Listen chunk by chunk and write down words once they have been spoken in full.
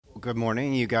Good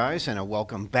morning, you guys, and a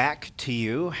welcome back to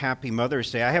you. Happy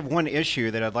Mother's Day. I have one issue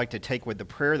that I'd like to take with the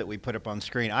prayer that we put up on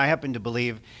screen. I happen to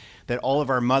believe that all of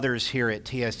our mothers here at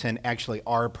TSN actually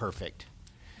are perfect.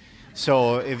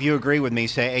 So if you agree with me,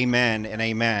 say amen and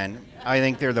amen. I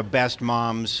think they're the best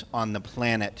moms on the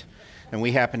planet, and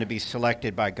we happen to be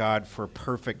selected by God for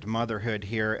perfect motherhood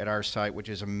here at our site, which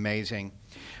is amazing.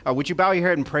 Would you bow your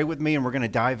head and pray with me, and we're going to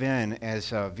dive in as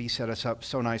V set us up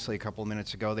so nicely a couple of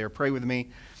minutes ago there. Pray with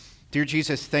me. Dear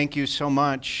Jesus, thank you so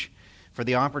much for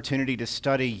the opportunity to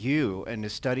study you and to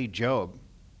study Job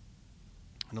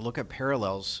and to look at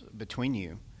parallels between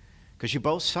you, because you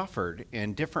both suffered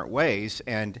in different ways,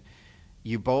 and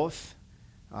you both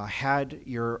had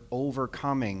your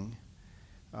overcoming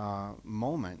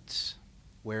moments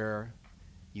where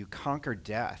you conquered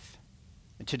death.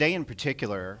 And today in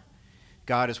particular,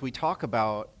 God, as we talk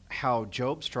about how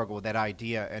Job struggled with that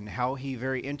idea and how he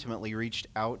very intimately reached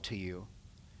out to you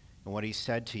and what he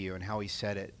said to you and how he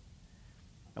said it,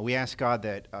 and we ask, God,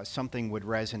 that something would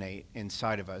resonate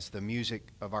inside of us. The music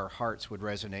of our hearts would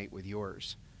resonate with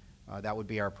yours. That would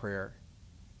be our prayer.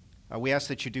 We ask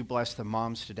that you do bless the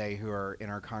moms today who are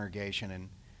in our congregation, and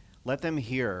let them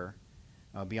hear,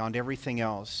 beyond everything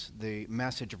else, the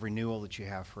message of renewal that you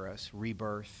have for us,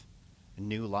 rebirth, a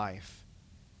new life,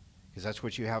 because that's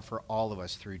what you have for all of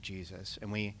us through Jesus.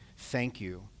 And we thank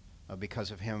you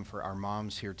because of him for our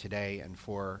moms here today and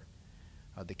for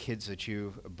the kids that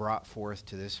you've brought forth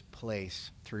to this place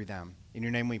through them. In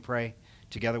your name we pray.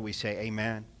 Together we say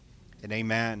amen and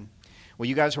amen. Well,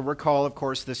 you guys will recall, of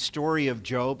course, the story of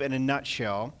Job in a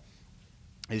nutshell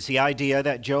is the idea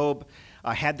that Job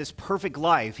had this perfect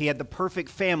life. He had the perfect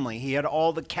family. He had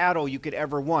all the cattle you could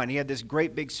ever want. He had this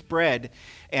great big spread,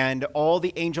 and all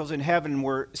the angels in heaven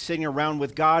were sitting around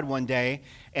with God one day,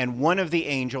 and one of the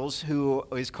angels, who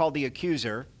is called the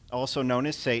accuser, also known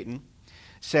as Satan,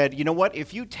 said, you know what,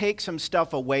 if you take some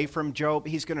stuff away from Job,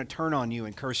 he's going to turn on you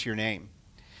and curse your name.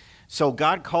 So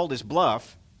God called his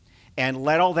bluff and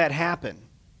let all that happen.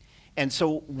 And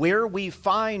so where we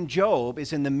find Job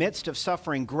is in the midst of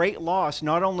suffering great loss,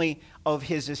 not only of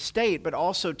his estate, but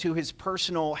also to his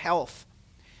personal health.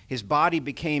 His body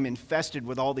became infested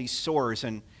with all these sores,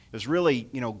 and it was really,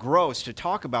 gross to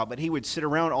talk about, but he would sit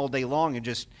around all day long and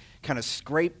just kind of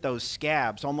scrape those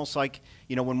scabs, almost like,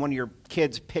 when one of your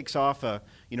kids picks off a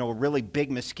really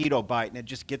big mosquito bite and it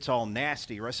just gets all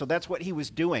nasty, right? So that's what he was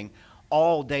doing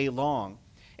all day long.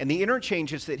 And the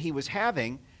interchanges that he was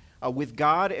having with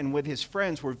God and with his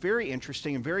friends were very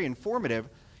interesting and very informative.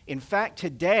 In fact,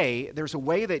 today, there's a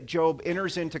way that Job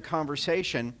enters into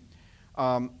conversation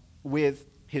with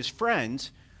his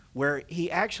friends where he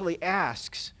actually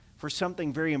asks for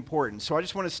something very important. So I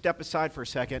just want to step aside for a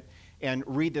second and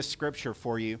read this scripture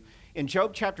for you. In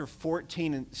Job chapter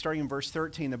 14, and starting in verse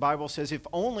 13, the Bible says, if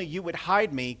only you would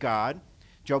hide me, God,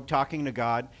 Job talking to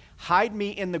God, hide me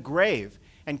in the grave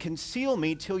and conceal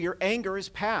me till your anger is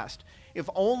past. If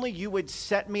only you would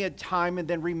set me a time and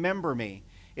then remember me.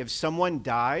 If someone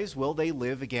dies, will they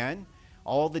live again?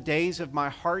 All the days of my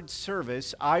hard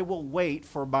service, I will wait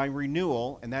for my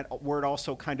renewal. And that word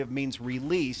also kind of means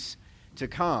release to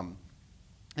come.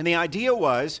 And the idea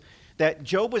was that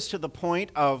Job was to the point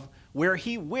of where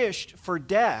he wished for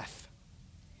death.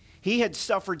 He had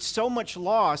suffered so much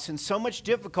loss and so much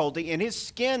difficulty, and his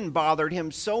skin bothered him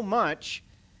so much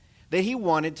that he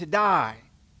wanted to die.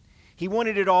 He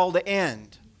wanted it all to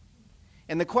end.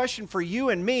 And the question for you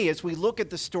and me as we look at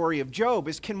the story of Job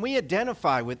is, can we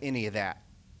identify with any of that?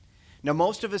 Now,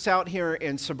 most of us out here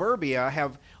in suburbia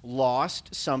have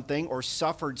lost something or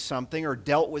suffered something or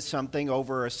dealt with something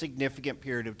over a significant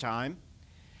period of time.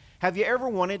 Have you ever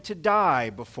wanted to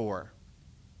die before?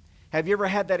 Have you ever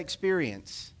had that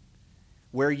experience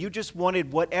where you just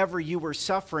wanted whatever you were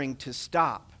suffering to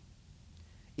stop?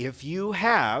 If you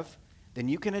have, then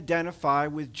you can identify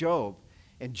with Job.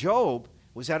 And Job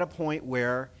was at a point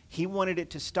where he wanted it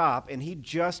to stop, and he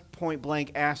just point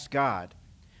blank asked God,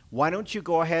 why don't you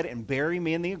go ahead and bury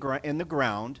me in the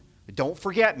ground? Don't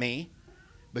forget me,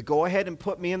 but go ahead and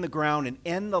put me in the ground and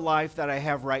end the life that I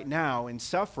have right now in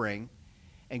suffering,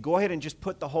 and go ahead and just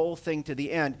put the whole thing to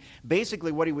the end.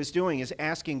 Basically what he was doing is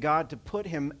asking God to put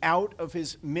him out of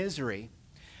his misery.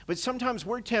 But sometimes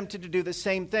we're tempted to do the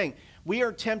same thing. We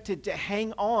are tempted to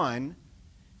hang on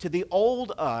to the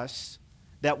old us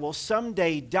that will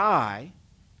someday die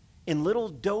in little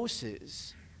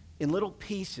doses, in little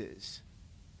pieces.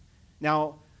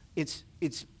 Now, it's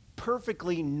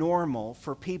perfectly normal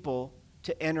for people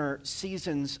to enter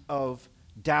seasons of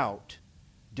doubt,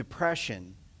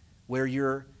 depression, where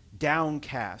you're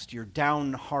downcast, you're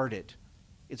downhearted.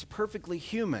 It's perfectly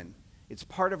human. It's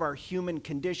part of our human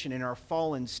condition in our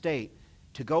fallen state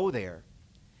to go there.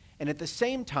 And at the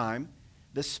same time,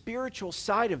 the spiritual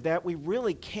side of that we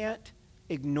really can't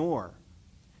ignore.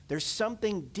 There's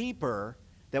something deeper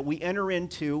that we enter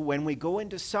into when we go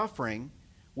into suffering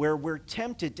where we're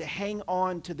tempted to hang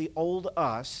on to the old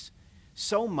us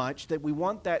so much that we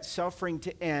want that suffering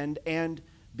to end and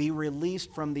be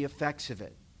released from the effects of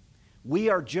it. We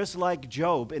are just like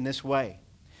Job in this way.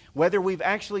 Whether we've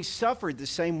actually suffered the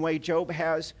same way Job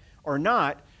has or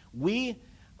not,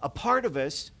 a part of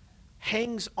us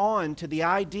hangs on to the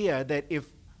idea that if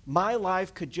my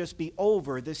life could just be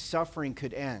over, this suffering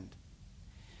could end.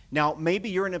 Now, maybe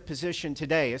you're in a position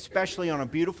today, especially on a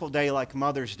beautiful day like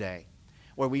Mother's Day,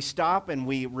 where we stop and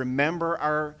we remember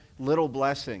our little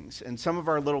blessings. And some of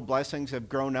our little blessings have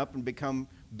grown up and become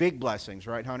big blessings,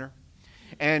 right, Hunter?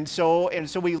 And so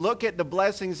we look at the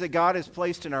blessings that God has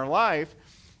placed in our life,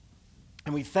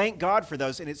 and we thank God for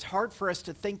those. And it's hard for us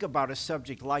to think about a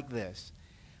subject like this.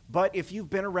 But if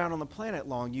you've been around on the planet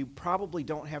long, you probably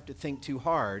don't have to think too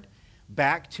hard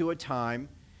back to a time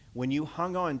when you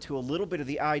hung on to a little bit of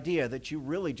the idea that you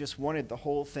really just wanted the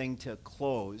whole thing to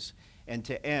close and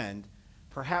to end,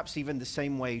 perhaps even the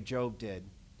same way Job did.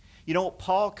 You know,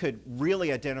 Paul could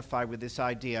really identify with this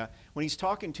idea. When he's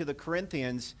talking to the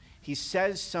Corinthians, he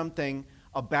says something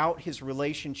about his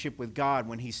relationship with God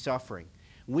when he's suffering.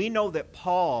 We know that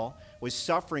Paul was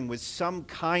suffering with some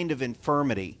kind of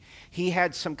infirmity. He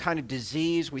had some kind of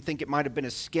disease. We think it might have been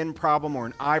a skin problem or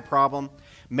an eye problem.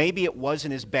 Maybe it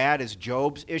wasn't as bad as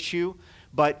Job's issue,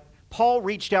 but Paul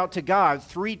reached out to God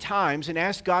 3 times and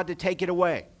asked God to take it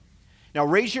away. Now,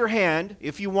 raise your hand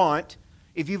if you want,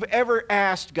 if you've ever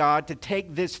asked God to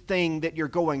take this thing that you're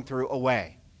going through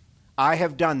away. I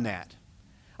have done that.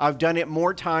 I've done it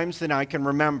more times than I can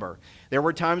remember. There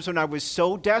were times when I was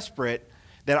so desperate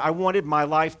that I wanted my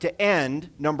life to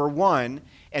end, number one,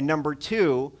 and number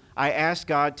two, I asked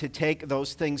God to take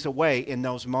those things away in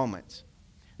those moments.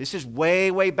 This is way,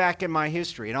 way back in my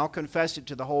history, and I'll confess it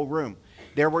to the whole room.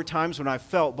 There were times when I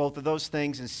felt both of those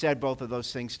things and said both of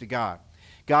those things to God.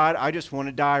 God, I just want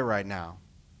to die right now.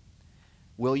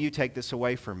 Will you take this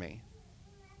away from me?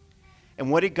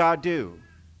 And what did God do?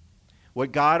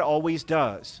 What God always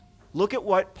does. Look at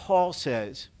what Paul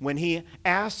says when he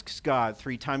asks God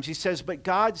 3 times. He says, but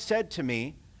God said to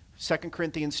me, 2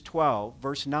 Corinthians 12,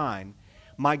 verse 9,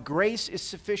 my grace is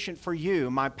sufficient for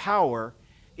you. My power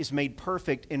is made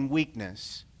perfect in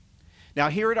weakness. Now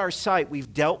here at our site,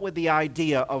 we've dealt with the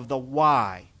idea of the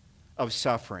why of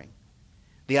suffering.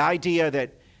 The idea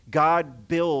that God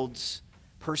builds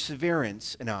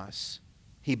perseverance in us.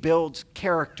 He builds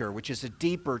character, which is a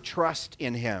deeper trust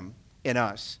in Him, in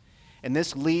us. And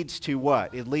this leads to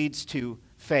what? It leads to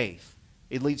faith.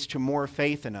 It leads to more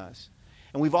faith in us.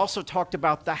 And we've also talked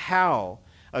about the how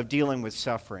of dealing with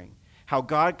suffering. How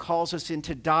God calls us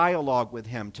into dialogue with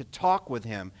Him, to talk with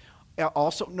Him,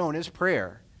 also known as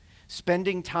prayer.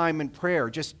 Spending time in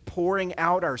prayer, just pouring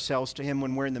out ourselves to Him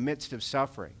when we're in the midst of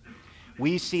suffering.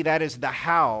 We see that as the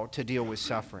how to deal with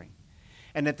suffering.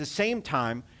 And at the same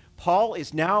time, Paul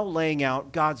is now laying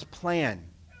out God's plan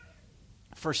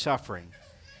for suffering.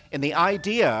 And the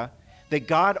idea that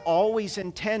God always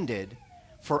intended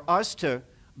for us to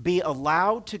be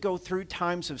allowed to go through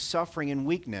times of suffering and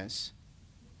weakness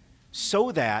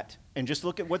so that, and just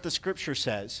look at what the Scripture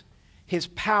says, His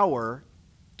power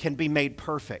can be made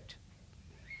perfect.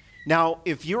 Now,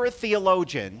 if you're a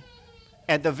theologian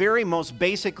at the very most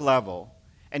basic level,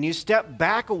 and you step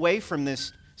back away from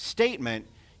this statement,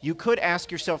 you could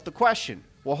ask yourself the question,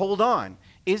 well, hold on,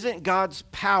 isn't God's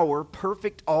power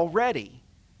perfect already?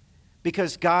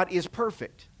 Because God is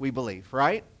perfect, we believe,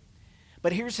 right?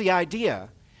 But here's the idea.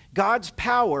 God's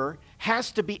power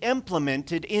has to be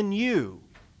implemented in you.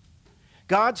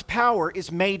 God's power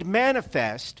is made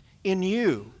manifest in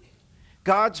you.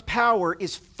 God's power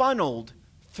is funneled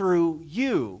through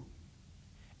you.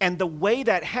 And the way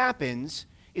that happens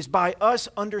is by us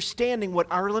understanding what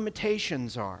our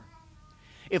limitations are.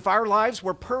 If our lives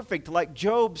were perfect like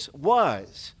Job's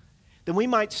was, then we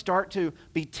might start to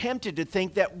be tempted to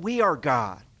think that we are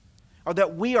God, or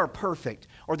that we are perfect,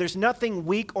 or there's nothing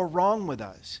weak or wrong with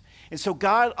us. And so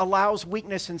God allows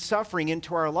weakness and suffering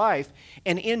into our life,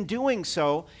 and in doing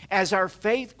so, as our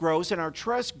faith grows and our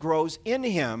trust grows in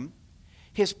Him,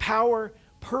 His power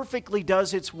perfectly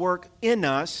does its work in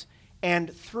us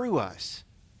and through us.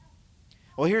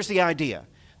 Well, here's the idea.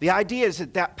 The idea is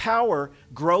that power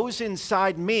grows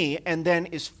inside me and then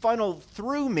is funneled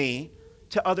through me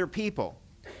to other people.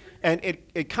 And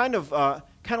it kind of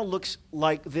looks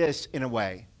like this in a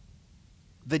way.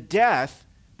 The death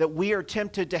that we are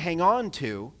tempted to hang on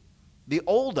to, the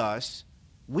old us,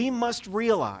 we must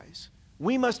realize,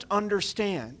 we must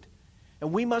understand,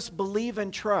 and we must believe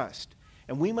and trust,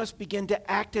 and we must begin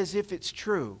to act as if it's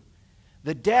true.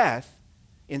 The death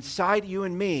inside you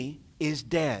and me is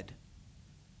dead.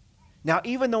 Now,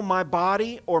 even though my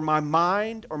body or my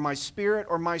mind or my spirit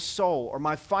or my soul or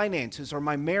my finances or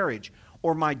my marriage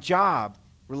or my job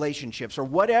relationships or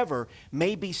whatever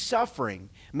may be suffering,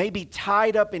 may be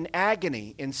tied up in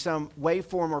agony in some way,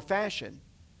 form, or fashion,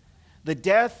 the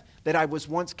death that I was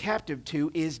once captive to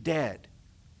is dead.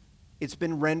 It's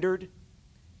been rendered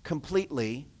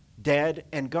completely dead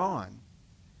and gone.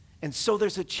 And so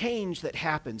there's a change that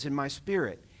happens in my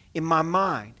spirit, in my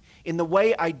mind, in the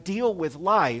way I deal with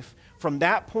life. From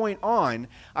that point on,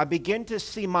 I begin to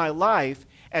see my life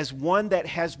as one that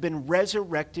has been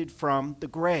resurrected from the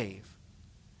grave.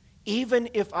 Even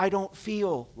if I don't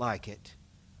feel like it,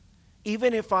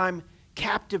 even if I'm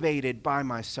captivated by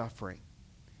my suffering,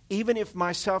 even if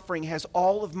my suffering has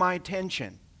all of my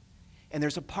attention, and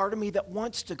there's a part of me that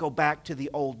wants to go back to the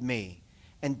old me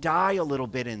and die a little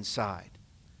bit inside,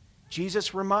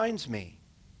 Jesus reminds me,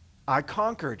 I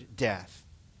conquered death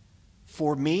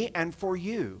for me and for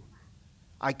you.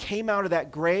 I came out of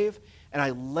that grave and I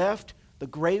left the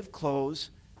grave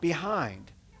clothes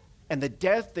behind. And the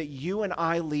death that you and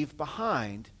I leave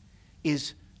behind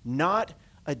is not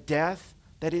a death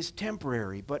that is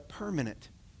temporary, but permanent.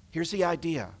 Here's the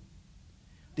idea.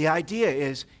 The idea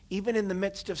is, even in the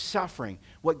midst of suffering,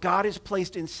 what God has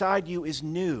placed inside you is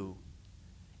new.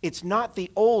 It's not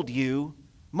the old you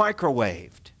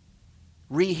microwaved,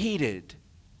 reheated,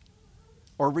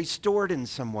 or restored in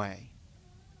some way.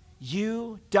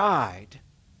 You died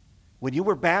when you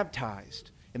were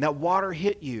baptized, and that water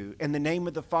hit you in the name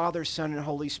of the Father, Son, and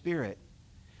Holy Spirit.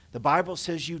 The Bible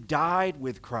says you died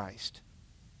with Christ.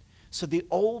 So the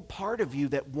old part of you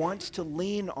that wants to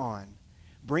lean on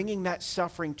bringing that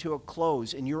suffering to a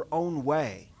close in your own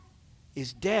way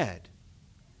is dead.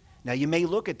 Now you may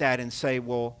look at that and say,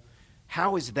 well,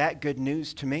 how is that good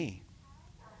news to me?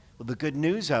 Well, the good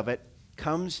news of it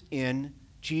comes in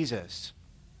Jesus.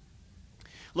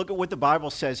 Look at what the Bible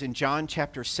says in John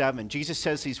chapter 7. Jesus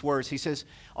says these words. He says,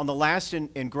 on the last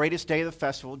and greatest day of the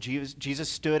festival, Jesus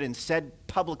stood and said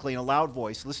publicly in a loud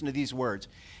voice, listen to these words.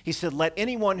 He said, let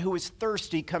anyone who is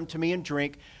thirsty come to me and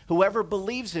drink. Whoever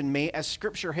believes in me, as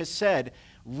Scripture has said,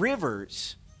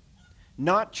 rivers,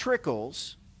 not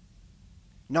trickles,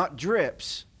 not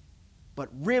drips, but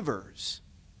rivers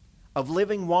of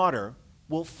living water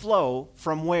will flow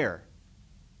from where?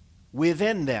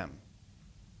 Within them.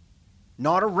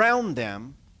 Not around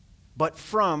them, but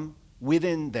from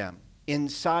within them,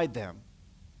 inside them.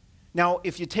 Now,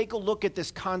 if you take a look at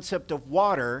this concept of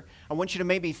water, I want you to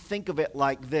maybe think of it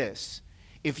like this.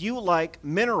 If you like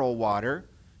mineral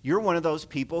water, you're one of those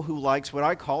people who likes what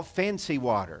I call fancy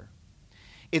water.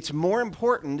 It's more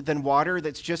important than water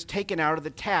that's just taken out of the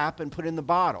tap and put in the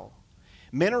bottle.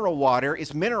 Mineral water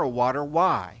is mineral water.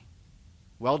 Why?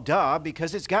 Well, duh,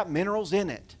 because it's got minerals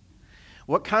in it.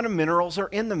 What kind of minerals are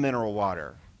in the mineral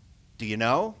water? Do you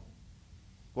know?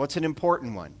 What's an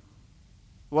important one?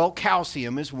 Well,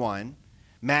 calcium is one.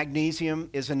 Magnesium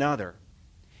is another.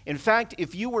 In fact,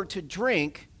 if you were to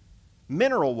drink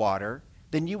mineral water,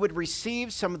 then you would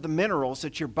receive some of the minerals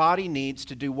that your body needs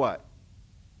to do what?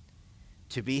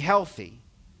 To be healthy,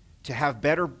 to have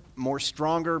better, more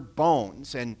stronger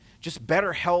bones, and just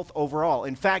better health overall.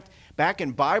 In fact, back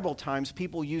in Bible times,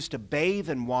 people used to bathe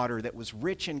in water that was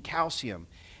rich in calcium,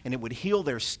 and it would heal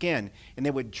their skin. And they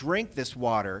would drink this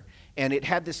water, and it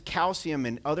had this calcium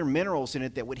and other minerals in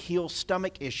it that would heal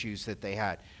stomach issues that they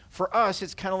had. For us,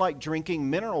 it's kind of like drinking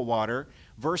mineral water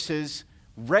versus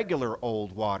regular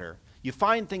old water. You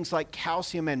find things like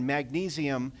calcium and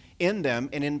magnesium in them,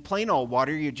 and in plain old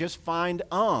water, you just find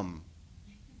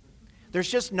There's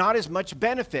just not as much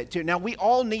benefit to it. Now, we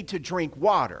all need to drink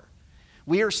water.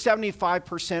 We are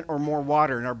 75% or more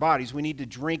water in our bodies. We need to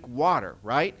drink water,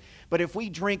 right? But if we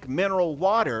drink mineral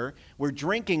water, we're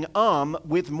drinking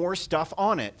with more stuff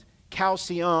on it,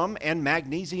 calcium and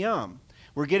magnesium.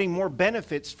 We're getting more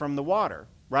benefits from the water,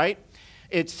 right?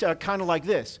 It's kind of like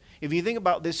this. If you think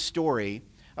about this story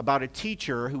about a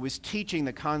teacher who was teaching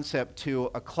the concept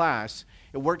to a class,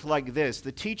 it worked like this.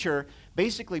 The teacher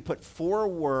basically put 4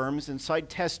 worms inside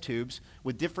test tubes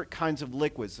with different kinds of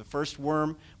liquids. The first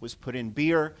worm was put in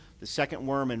beer, the second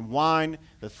worm in wine,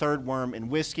 the third worm in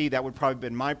whiskey. That would probably have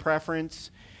been my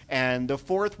preference. And the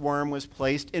fourth worm was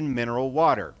placed in mineral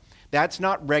water. That's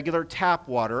not regular tap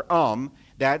water.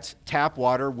 That's tap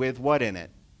water with what in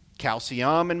it?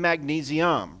 Calcium and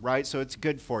magnesium, right? So it's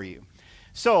good for you.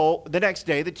 So the next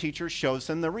day, the teacher shows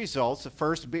them the results. The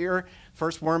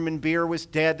first worm in beer was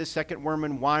dead. The second worm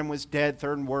in wine was dead.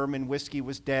 Third worm in whiskey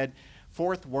was dead.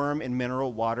 Fourth worm in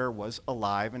mineral water was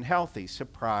alive and healthy.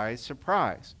 Surprise,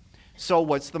 surprise. So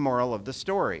what's the moral of the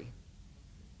story?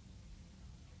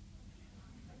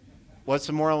 What's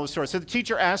the moral of the story? So the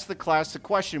teacher asked the class the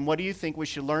question, what do you think we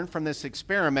should learn from this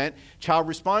experiment? Child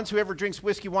responds, whoever drinks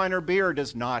whiskey, wine, or beer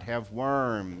does not have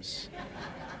worms.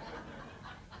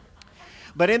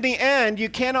 But in the end, you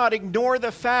cannot ignore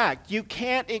the fact. You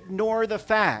can't ignore the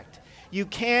fact. You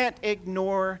can't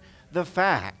ignore the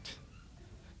fact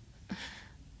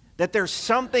that there's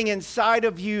something inside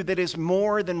of you that is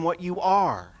more than what you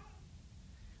are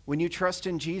when you trust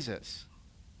in Jesus.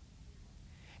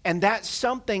 And that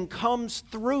something comes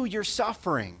through your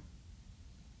suffering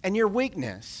and your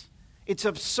weakness. It's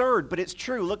absurd, but it's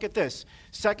true. Look at this.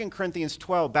 2 Corinthians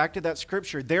 12, back to that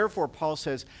scripture. Therefore, Paul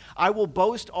says, I will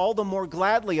boast all the more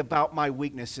gladly about my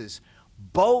weaknesses.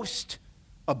 Boast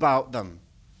about them.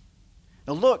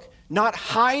 Now look, not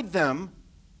hide them.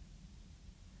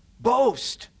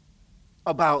 Boast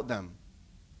about them.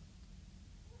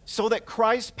 So that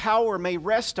Christ's power may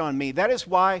rest on me. That is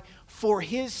why, for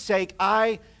his sake,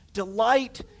 I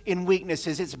delight in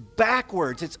weaknesses. It's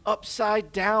backwards. It's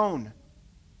upside down.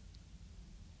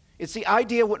 It's the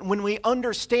idea when we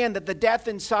understand that the death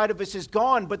inside of us is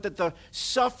gone, but that the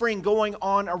suffering going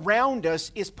on around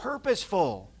us is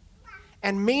purposeful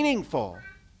and meaningful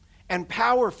and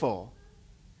powerful,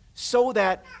 so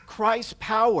that Christ's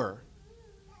power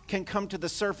can come to the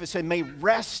surface and may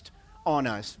rest on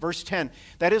us. Verse 10,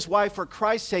 that is why for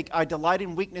Christ's sake I delight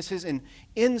in weaknesses, in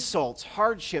insults,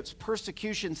 hardships,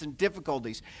 persecutions, and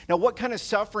difficulties. Now what kind of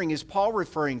suffering is Paul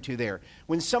referring to there?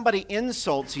 When somebody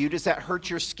insults you, does that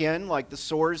hurt your skin like the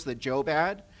sores that Job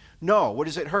had? No. What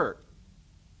does it hurt?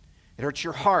 It hurts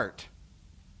your heart.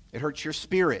 It hurts your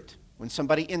spirit. When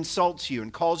somebody insults you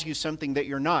and calls you something that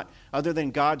you're not, other than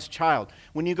God's child.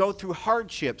 When you go through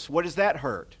hardships, what does that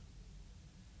hurt?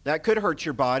 That could hurt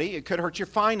your body. It could hurt your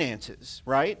finances,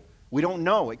 right? We don't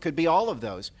know. It could be all of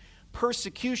those.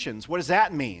 Persecutions, what does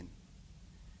that mean?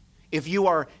 If you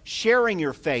are sharing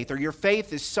your faith, or your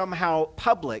faith is somehow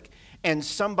public, and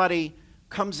somebody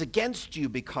comes against you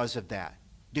because of that,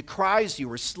 decries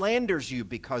you or slanders you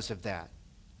because of that.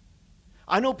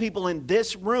 I know people in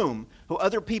this room who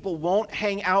other people won't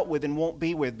hang out with and won't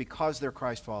be with because they're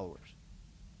Christ followers.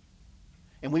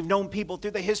 And we've known people through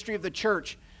the history of the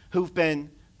church who've been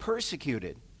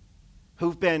persecuted,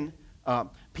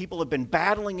 people have been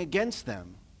battling against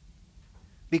them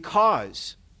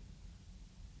because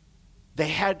they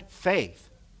had faith.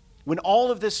 When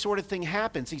all of this sort of thing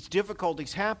happens, these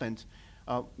difficulties happen,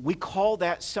 we call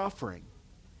that suffering.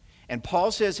 And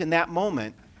Paul says in that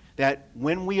moment that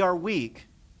when we are weak,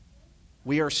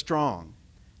 we are strong.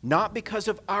 Not because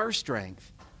of our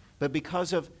strength, but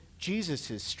because of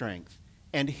Jesus' strength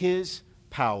and his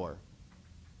power.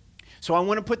 So I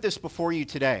want to put this before you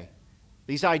today,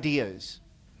 these ideas.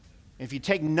 If you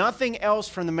take nothing else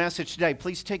from the message today,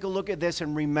 please take a look at this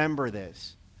and remember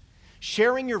this.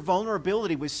 Sharing your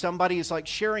vulnerability with somebody is like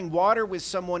sharing water with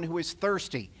someone who is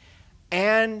thirsty.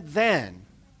 And then,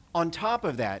 on top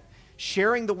of that,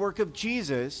 sharing the work of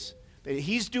Jesus that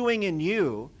he's doing in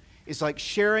you is like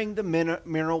sharing the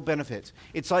mineral benefits.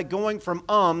 It's like going from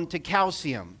to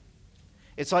calcium.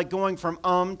 It's like going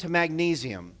from to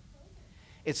magnesium.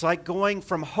 It's like going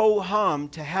from ho-hum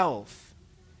to health.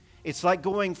 It's like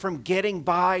going from getting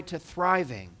by to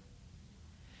thriving.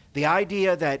 The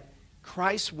idea that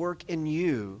Christ's work in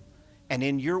you and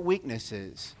in your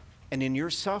weaknesses and in your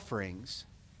sufferings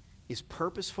is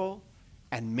purposeful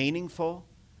and meaningful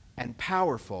and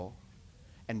powerful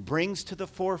and brings to the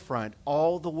forefront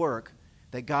all the work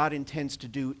that God intends to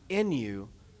do in you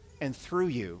and through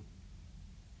you.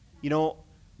 You know,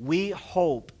 we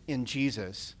hope in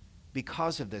Jesus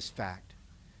because of this fact.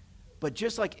 But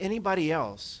just like anybody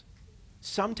else,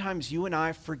 sometimes you and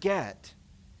I forget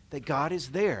that God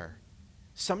is there.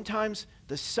 Sometimes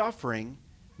the suffering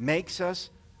makes us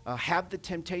have the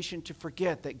temptation to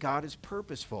forget that God is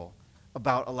purposeful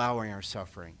about allowing our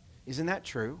suffering. Isn't that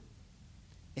true?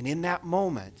 And in that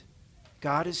moment,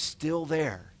 God is still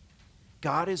there.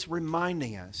 God is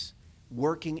reminding us,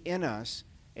 working in us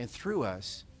and through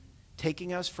us,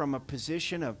 taking us from a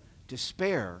position of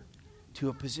despair to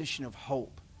a position of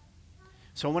hope.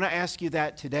 So I want to ask you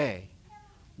that today.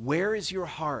 Where is your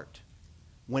heart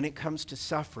when it comes to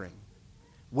suffering?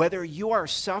 Whether you are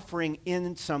suffering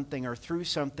in something or through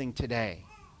something today,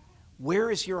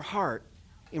 where is your heart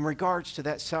in regards to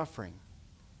that suffering?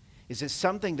 Is it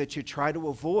something that you try to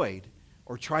avoid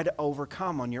or try to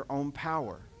overcome on your own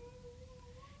power?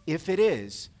 If it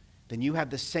is, then you have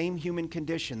the same human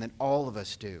condition that all of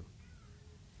us do.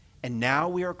 And now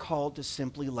we are called to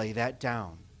simply lay that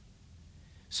down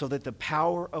so that the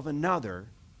power of another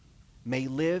may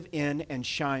live in and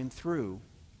shine through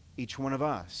each one of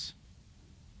us.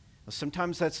 Well,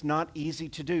 sometimes that's not easy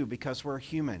to do because we're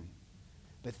human.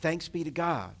 But thanks be to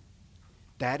God.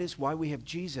 That is why we have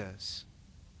Jesus,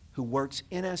 who works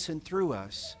in us and through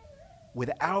us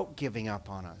without giving up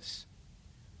on us,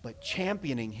 but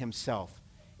championing himself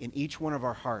in each one of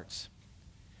our hearts.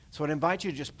 So I'd invite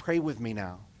you to just pray with me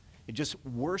now. And just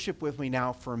worship with me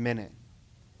now for a minute.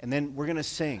 And then we're going to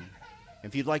sing.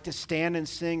 If you'd like to stand and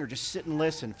sing or just sit and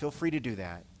listen, feel free to do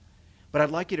that. But I'd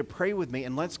like you to pray with me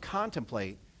and let's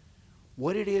contemplate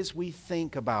what it is we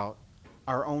think about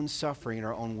our own suffering and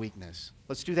our own weakness.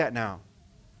 Let's do that now.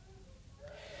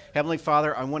 Heavenly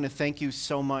Father, I want to thank you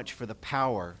so much for the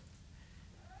power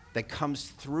that comes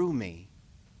through me,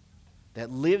 that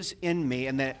lives in me,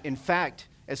 and that, in fact,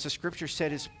 as the Scripture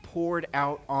said, is poured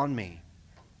out on me.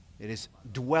 It is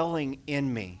dwelling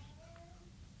in me.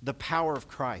 The power of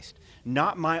Christ,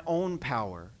 not my own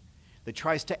power that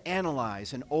tries to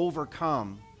analyze and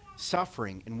overcome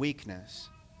suffering and weakness.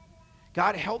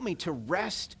 God, help me to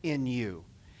rest in you.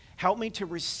 Help me to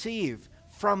receive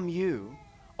from you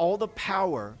all the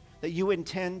power that you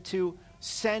intend to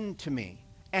send to me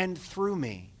and through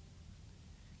me.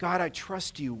 God, I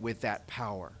trust you with that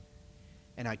power,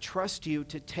 and I trust you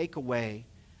to take away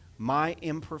my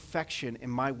imperfection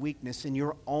and my weakness in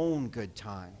your own good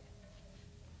time.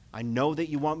 I know that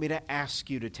you want me to ask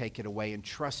you to take it away and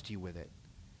trust you with it.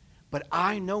 But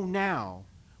I know now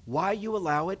why you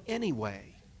allow it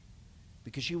anyway.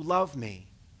 Because you love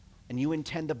me and you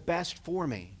intend the best for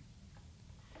me.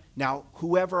 Now,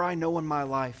 whoever I know in my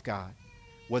life, God,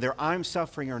 whether I'm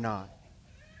suffering or not,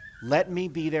 let me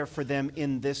be there for them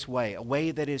in this way, a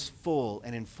way that is full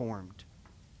and informed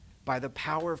by the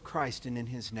power of Christ and in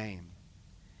his name.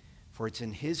 For it's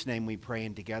in his name we pray,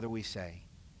 and together we say,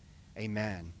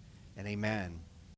 amen and amen.